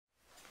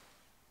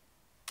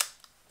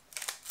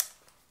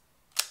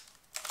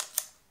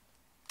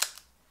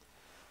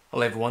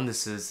Hello everyone,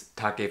 this is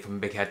Take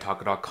from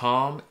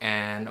bigheadtaco.com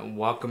and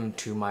welcome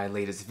to my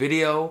latest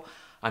video.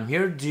 I'm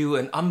here to do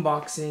an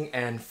unboxing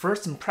and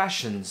first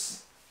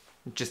impressions.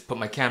 Just put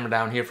my camera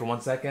down here for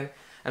 1 second.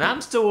 And I'm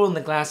still wearing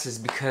the glasses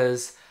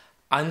because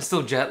I'm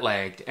still jet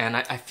lagged and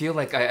I feel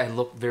like I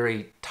look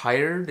very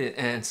tired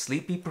and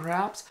sleepy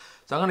perhaps.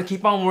 So I'm going to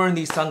keep on wearing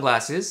these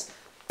sunglasses.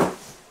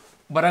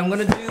 But I'm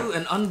gonna do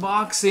an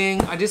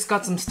unboxing. I just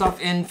got some stuff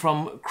in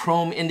from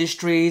Chrome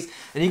Industries,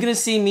 and you're gonna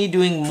see me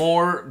doing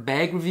more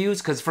bag reviews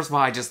because first of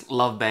all, I just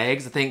love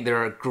bags. I think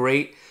they're a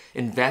great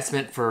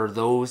investment for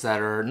those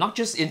that are not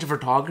just into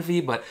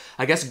photography, but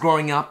I guess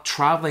growing up,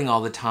 traveling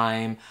all the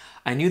time,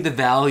 I knew the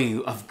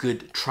value of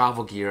good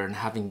travel gear and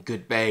having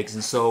good bags.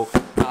 And so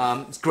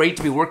it's great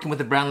to be working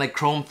with a brand like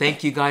Chrome.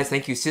 Thank you guys,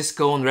 thank you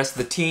Cisco and the rest of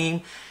the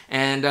team.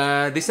 And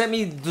they sent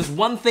me this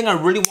one thing I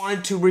really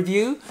wanted to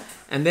review,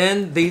 and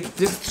then they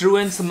just threw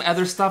in some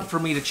other stuff for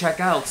me to check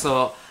out.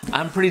 So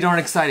I'm pretty darn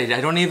excited. I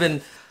don't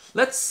even,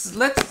 let's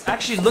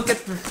actually look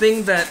at the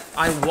thing that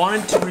I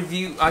wanted to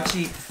review.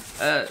 Actually,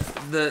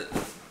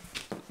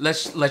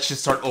 let's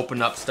just start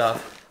opening up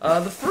stuff.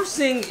 The first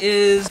thing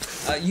is,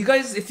 you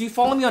guys, if you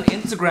follow me on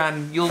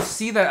Instagram, you'll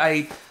see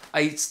that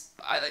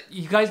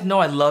you guys know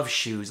I love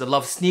shoes. I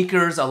love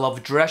sneakers, I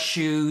love dress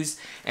shoes,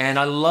 and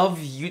I love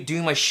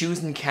doing my shoes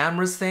and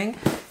cameras thing.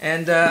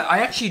 And I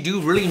actually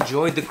do really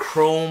enjoy the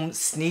Chrome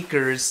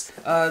sneakers.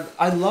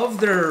 I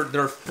love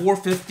their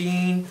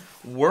 415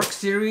 work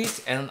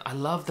series, and I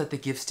love that they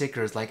give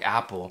stickers like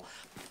Apple.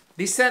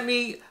 They sent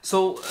me,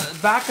 so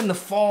back in the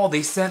fall,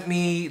 they sent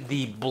me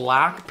the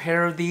black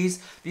pair of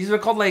these. These are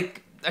called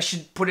like, I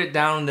should put it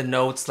down in the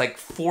notes, like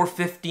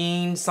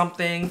 415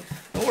 something.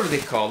 What are they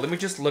called? Let me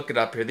just look it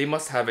up here. They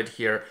must have it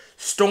here.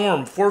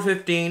 Storm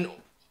 415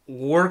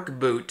 work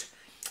boot.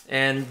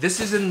 And this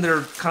is in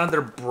their kind of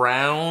their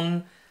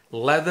brown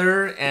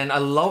leather, and I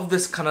love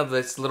this kind of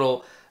this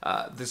little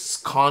this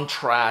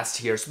contrast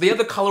here. So the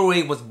other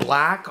colorway was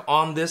black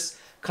on this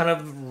kind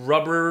of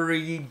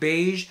rubbery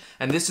beige,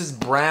 and this is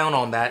brown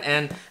on that.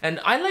 And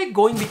I like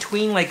going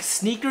between, like,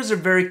 sneakers are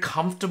very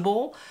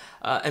comfortable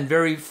and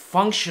very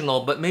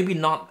functional, but maybe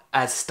not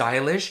as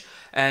stylish.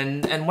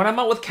 And when I'm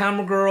out with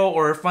Camera Girl,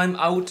 or if I'm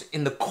out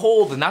in the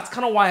cold, and that's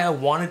kind of why I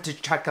wanted to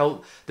check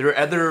out their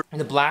other,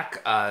 the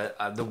black,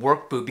 the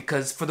work boot,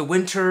 because for the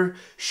winter,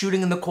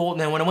 shooting in the cold.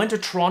 And then when I went to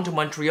Toronto,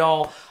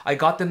 Montreal, I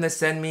got them to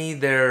send me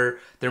their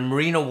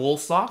merino wool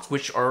socks,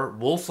 which are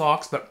wool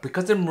socks, but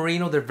because they're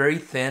merino, they're very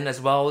thin,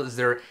 as well as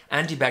they're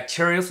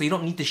antibacterial, so you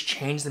don't need to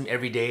change them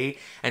every day.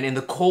 And in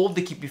the cold,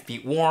 they keep your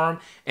feet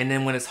warm, and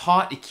then when it's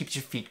hot, it keeps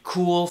your feet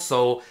cool.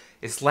 So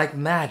it's like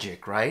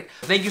magic, right?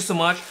 Thank you so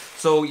much.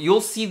 So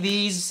you'll see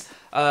these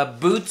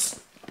boots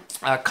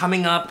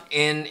coming up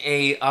in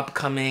a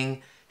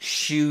upcoming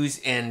shoes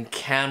and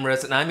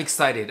cameras, and I'm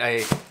excited.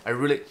 I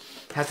really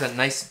has that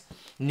nice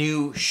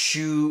new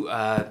shoe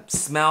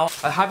smell.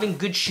 Having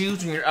good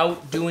shoes when you're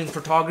out doing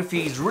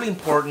photography is really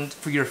important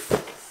for your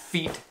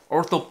feet,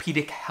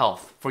 orthopedic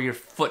health, for your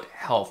foot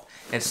health.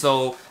 And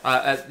so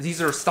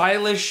these are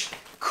stylish,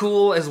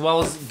 cool, as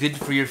well as good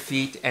for your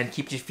feet and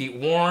keeps your feet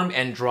warm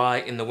and dry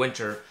in the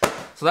winter.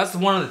 So that's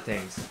one of the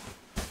things.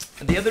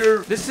 The other,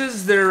 this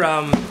is their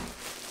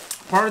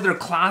part of their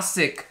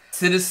classic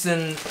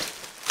Citizen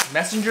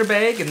messenger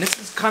bag, and this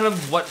is kind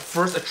of what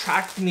first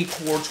attracted me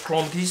towards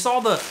Chrome, because you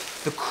saw the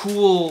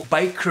cool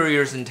bike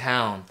couriers in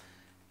town.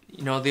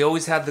 You know, they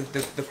always had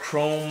the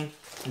Chrome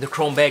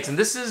bags, and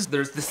there's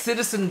the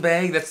Citizen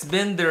bag that's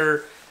been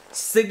their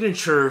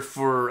signature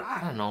for,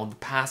 I don't know, the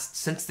past,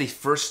 since they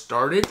first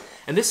started.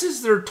 And this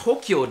is their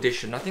Tokyo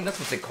edition. I think that's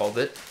what they called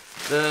it.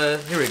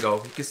 Here we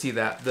go, you can see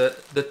that,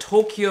 the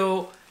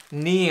Tokyo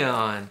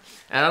neon.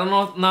 And I'm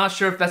not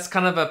sure if that's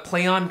kind of a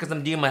play on because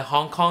I'm doing my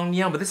Hong Kong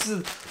neon, but this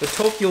is the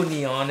Tokyo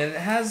neon, and it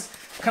has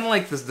kind of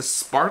like the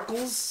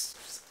sparkles,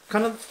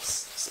 kind of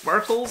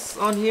sparkles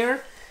on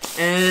here,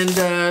 and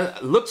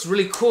looks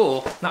really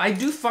cool. Now I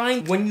do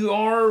find when you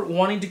are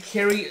wanting to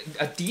carry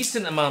a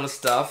decent amount of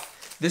stuff,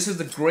 this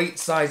is a great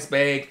size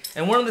bag.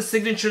 And one of the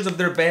signatures of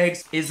their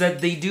bags is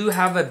that they do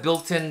have a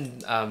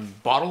built-in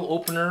bottle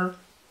opener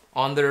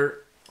on their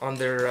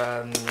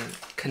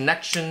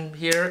connection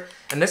here.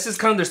 And this is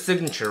kind of their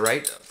signature,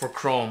 right, for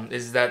Chrome,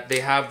 is that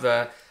they have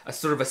a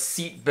sort of a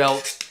seat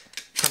belt,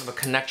 kind of a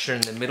connection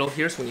in the middle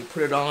here. So when you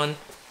put it on,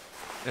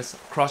 it's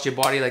across your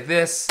body like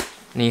this,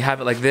 and you have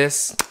it like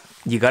this,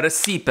 you got a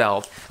seat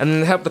belt. And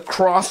then they have the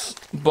cross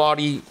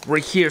body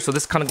right here. So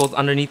this kind of goes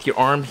underneath your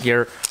arm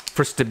here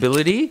for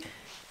stability.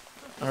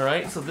 All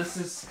right, so this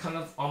is kind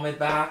of on my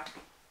back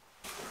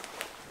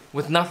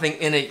with nothing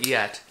in it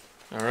yet.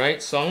 All right,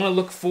 so I'm gonna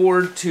look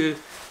forward to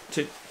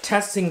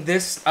testing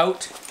this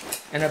out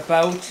and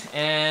about,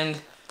 and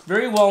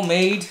very well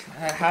made.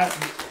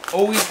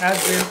 Always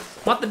has been.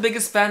 Not the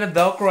biggest fan of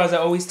Velcro, as I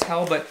always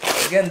tell, but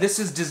again, this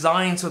is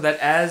designed so that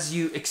as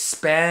you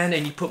expand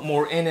and you put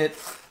more in it,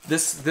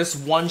 this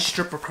one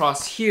strip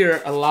across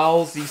here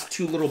allows these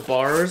two little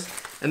bars,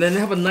 and then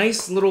they have a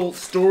nice little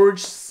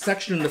storage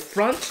section in the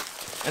front.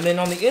 And then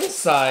on the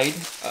inside,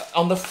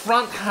 on the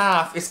front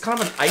half, it's kind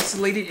of an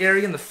isolated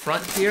area in the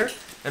front here.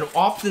 And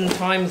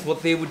oftentimes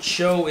what they would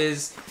show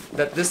is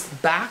that this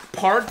back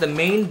part, the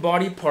main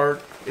body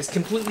part, is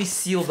completely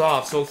sealed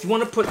off. So if you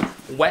want to put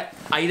wet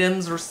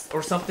items or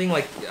something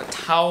like a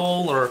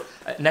towel or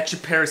an extra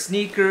pair of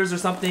sneakers or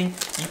something,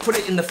 you put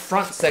it in the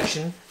front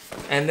section,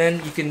 and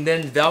then you can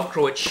then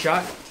Velcro it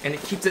shut, and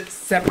it keeps it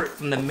separate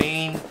from the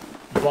main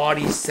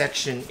body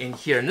section in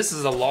here. And this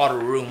is a lot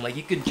of room. Like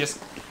you could just,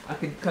 I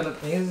could kind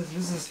of, this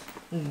is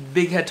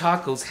Big Head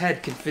Taco's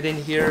head could fit in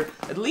here.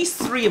 At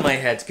least 3 of my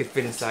heads could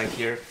fit inside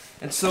here.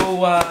 And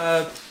so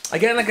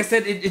again, like I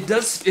said,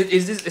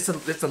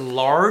 it's a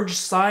large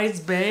size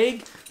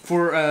bag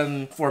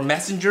for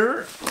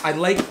messenger. I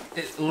like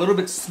it a little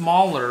bit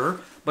smaller,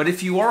 but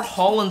if you are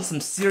hauling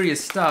some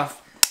serious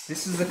stuff,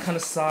 this is the kind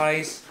of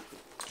size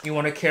you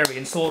want to carry.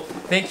 And so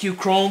thank you,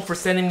 Chrome, for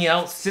sending me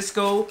out.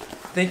 Cisco,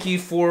 thank you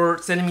for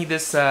sending me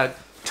this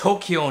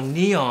Tokyo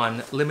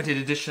Neon limited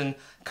edition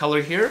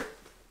color here.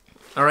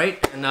 All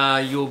right,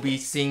 and you'll be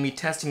seeing me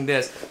testing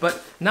this.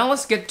 But now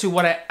let's get to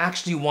what I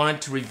actually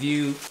wanted to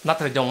review. Not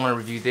that I don't want to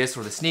review this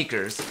or the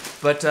sneakers,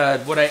 but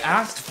what I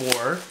asked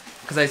for,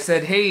 because I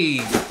said, hey,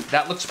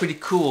 that looks pretty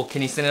cool.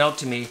 Can you send it out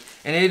to me?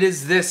 And it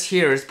is this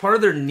here. It's part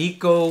of their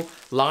Nico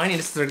line, and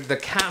it's the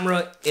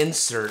camera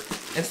insert.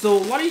 And so a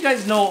lot of you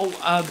guys know,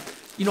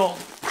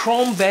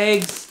 Chrome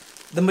bags,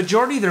 the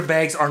majority of their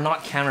bags are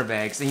not camera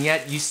bags, and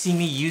yet you see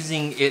me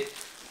using it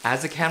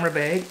as a camera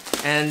bag.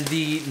 And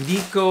the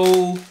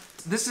Nico,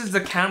 this is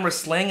the camera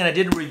sling, and I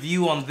did a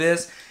review on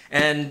this,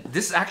 and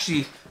this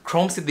actually,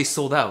 Chrome said they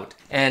sold out.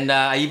 And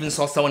I even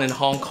saw someone in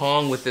Hong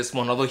Kong with this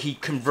one, although he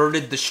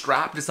converted the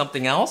strap to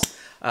something else.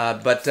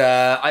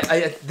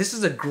 This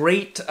is a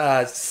great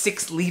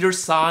 6-liter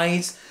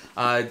size,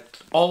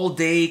 all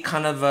day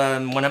kind of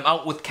when I'm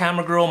out with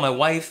camera girl, my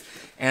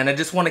wife, and I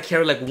just want to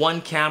carry like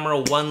one camera,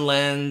 one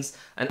lens,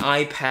 an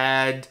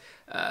iPad,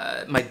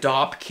 my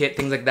DOP kit,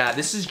 things like that.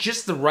 This is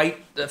just the right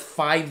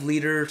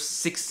 5-liter,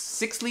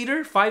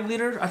 6-liter,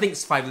 5-liter? I think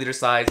it's 5-liter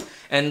size.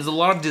 And there's a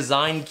lot of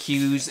design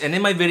cues. And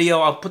in my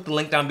video, I'll put the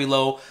link down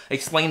below,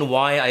 explain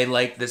why I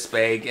like this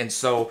bag. And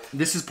so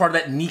this is part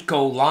of that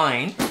Nico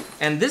line.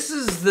 And this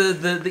is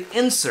the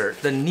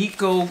insert, the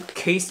Nico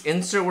case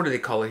insert. What do they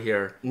call it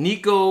here?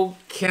 Nico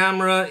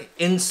camera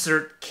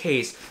insert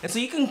case. And so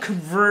you can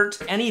convert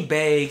any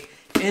bag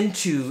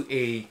into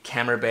a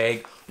camera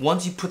bag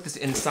once you put this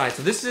inside.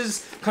 So this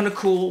is kind of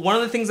cool. One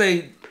of the things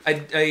I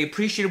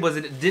appreciated was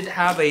that it did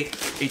have a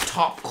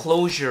top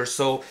closure.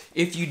 So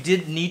if you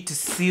did need to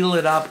seal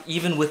it up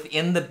even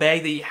within the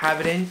bag that you have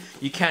it in,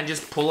 you can't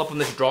just pull up on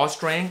this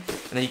drawstring,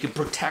 and then you can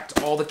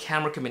protect all the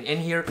camera coming in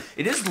here.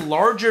 It is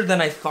larger than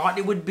I thought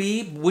it would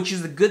be, which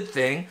is a good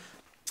thing.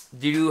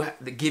 They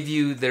give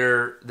you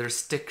their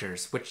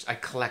stickers, which I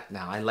collect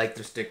now. I like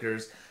their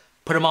stickers.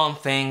 Put them on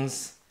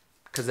things,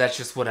 because that's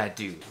just what I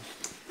do.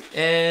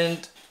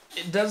 And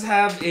it does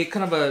have a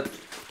kind of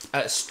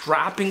a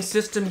strapping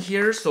system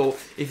here, so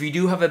if you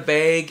do have a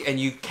bag and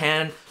you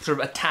can sort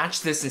of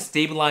attach this and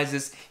stabilize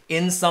this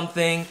in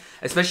something,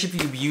 especially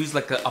if you use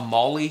like a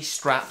MOLLE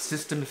strap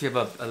system, if you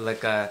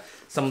have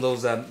some of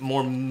those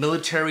more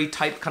military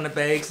type kind of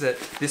bags, that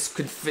this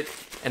could fit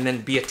and then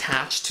be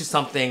attached to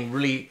something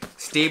really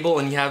stable.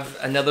 And you have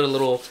another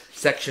little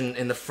section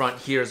in the front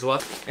here as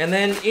well. And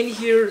then in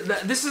here,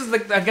 this is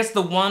like, I guess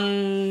the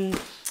one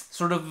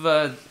sort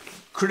of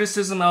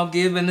criticism I'll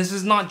give, and this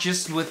is not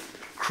just with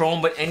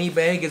Chrome but any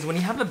bag, is when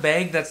you have a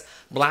bag that's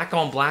black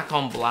on black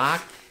on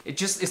black,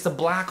 it's a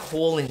black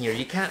hole in here.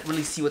 You can't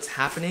really see what's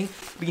happening.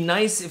 It'd be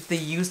nice if they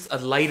used a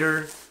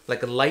lighter,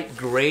 like a light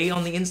gray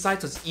on the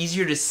inside, so it's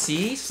easier to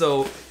see.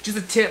 So just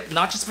a tip,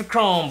 not just for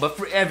Chrome but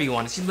for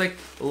everyone. It seems like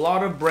a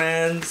lot of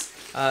brands,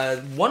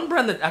 one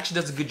brand that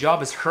actually does a good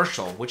job is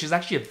Herschel, which is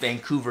actually a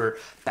Vancouver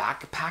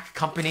backpack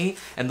company,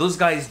 and those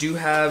guys do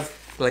have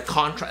like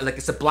contrast, like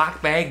it's a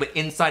black bag but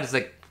inside is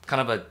like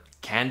kind of a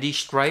candy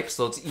stripe,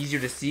 so it's easier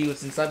to see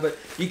what's inside. But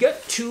you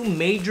get 2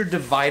 major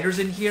dividers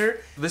in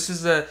here. This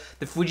is the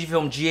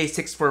Fujifilm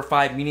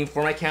GA645 medium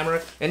format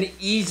camera, and it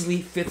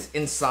easily fits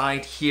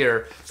inside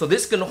here. So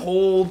this can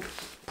hold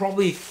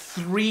probably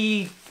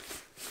 3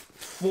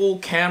 full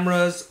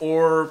cameras,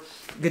 or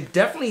you could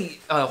definitely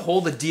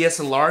hold a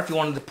DSLR if you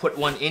wanted to put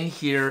one in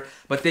here,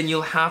 but then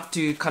you'll have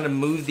to kind of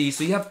move these.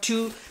 So you have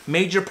 2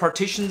 major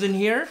partitions in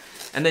here,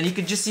 and then you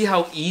can just see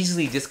how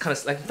easily this kind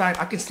of, like, in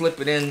fact, I can slip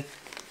it in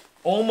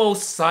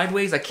almost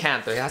sideways. I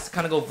can't though, it has to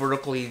kind of go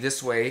vertically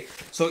this way.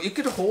 So it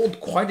could hold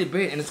quite a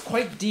bit, and it's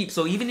quite deep.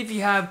 So even if you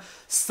have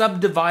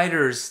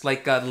subdividers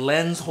like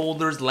lens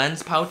holders,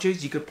 lens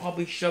pouches, you could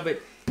probably shove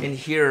it in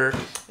here.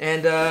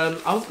 And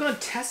I was gonna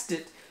test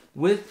it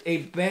with a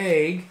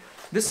bag.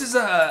 This is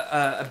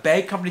a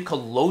bag company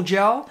called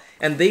Logel,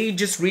 and they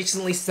just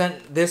recently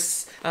sent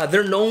this.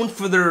 They're known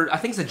for their, I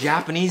think it's a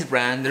Japanese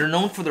brand, they're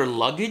known for their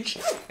luggage,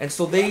 and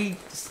so they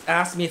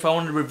asked me if I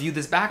wanted to review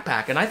this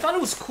backpack, and I thought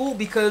it was cool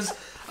because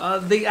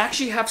they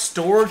actually have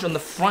storage on the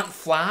front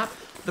flap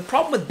The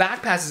problem with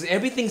backpacks is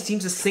everything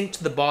seems to sink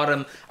to the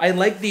bottom. I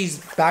like these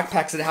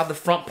backpacks that have the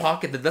front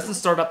pocket that doesn't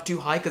start up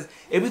too high because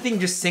everything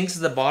just sinks to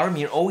the bottom.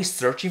 You're always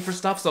searching for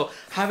stuff. So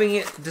having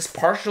it this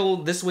partial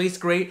this way is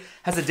great.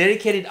 Has a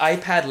dedicated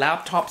iPad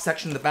laptop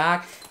section in the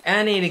back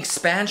and an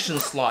expansion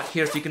slot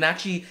here, so you can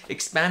actually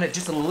expand it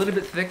just a little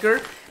bit thicker.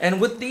 And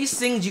with these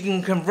things, you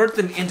can convert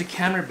them into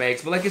camera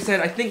bags. But like I said,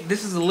 I think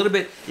this is a little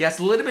bit, yeah, it's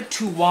a little bit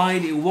too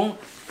wide. It won't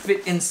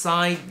fit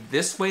inside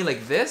this way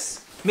like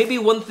this. Maybe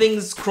one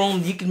thing's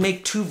Chrome, you can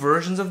make two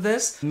versions of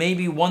this.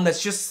 Maybe one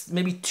that's just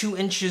maybe 2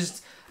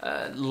 inches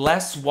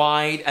less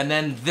wide, and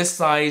then this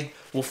side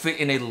will fit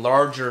in a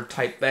larger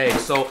type bag.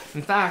 So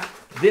in fact,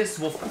 this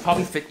will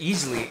probably fit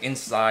easily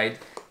inside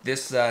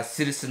this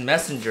Citizen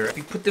Messenger. If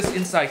you put this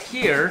inside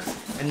here,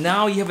 and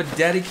now you have a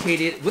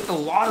dedicated, with a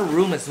lot of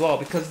room as well,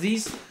 because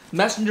these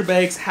messenger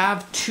bags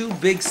have 2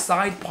 big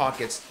side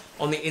pockets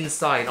on the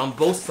inside, on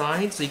both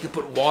sides, so you can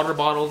put water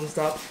bottles and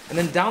stuff. And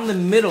then down the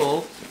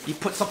middle, you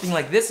put something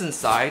like this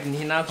inside,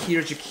 and now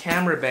here's your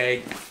camera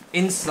bag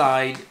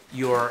inside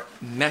your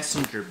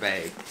messenger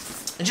bag.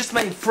 And just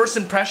my first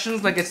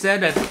impressions, like I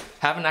said, I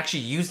haven't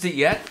actually used it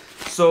yet,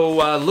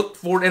 so look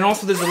for it. And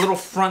also there's a little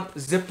front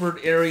zippered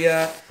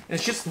area. And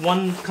it's just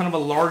one kind of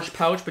a large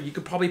pouch, but you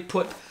could probably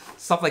put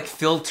stuff like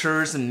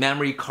filters and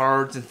memory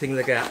cards and things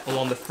like that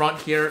along the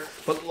front here.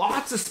 But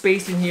lots of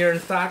space in here. In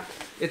fact,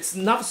 it's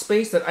enough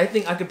space that I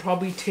think I could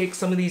probably take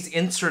some of these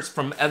inserts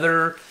from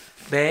other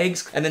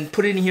bags and then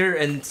put it in here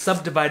and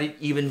subdivide it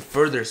even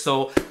further.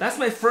 So that's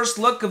my first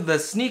look of the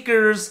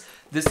sneakers,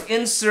 this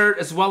insert,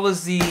 as well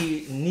as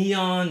the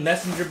neon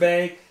messenger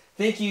bag.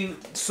 Thank you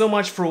so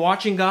much for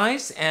watching,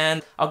 guys,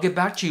 and I'll get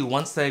back to you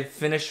once I've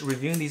finished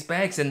reviewing these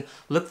bags and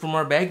look for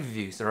more bag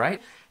reviews,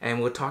 alright?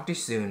 And we'll talk to you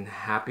soon.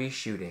 Happy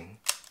shooting.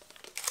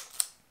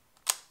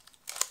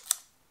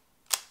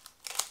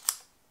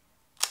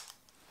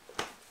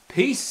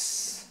 Peace!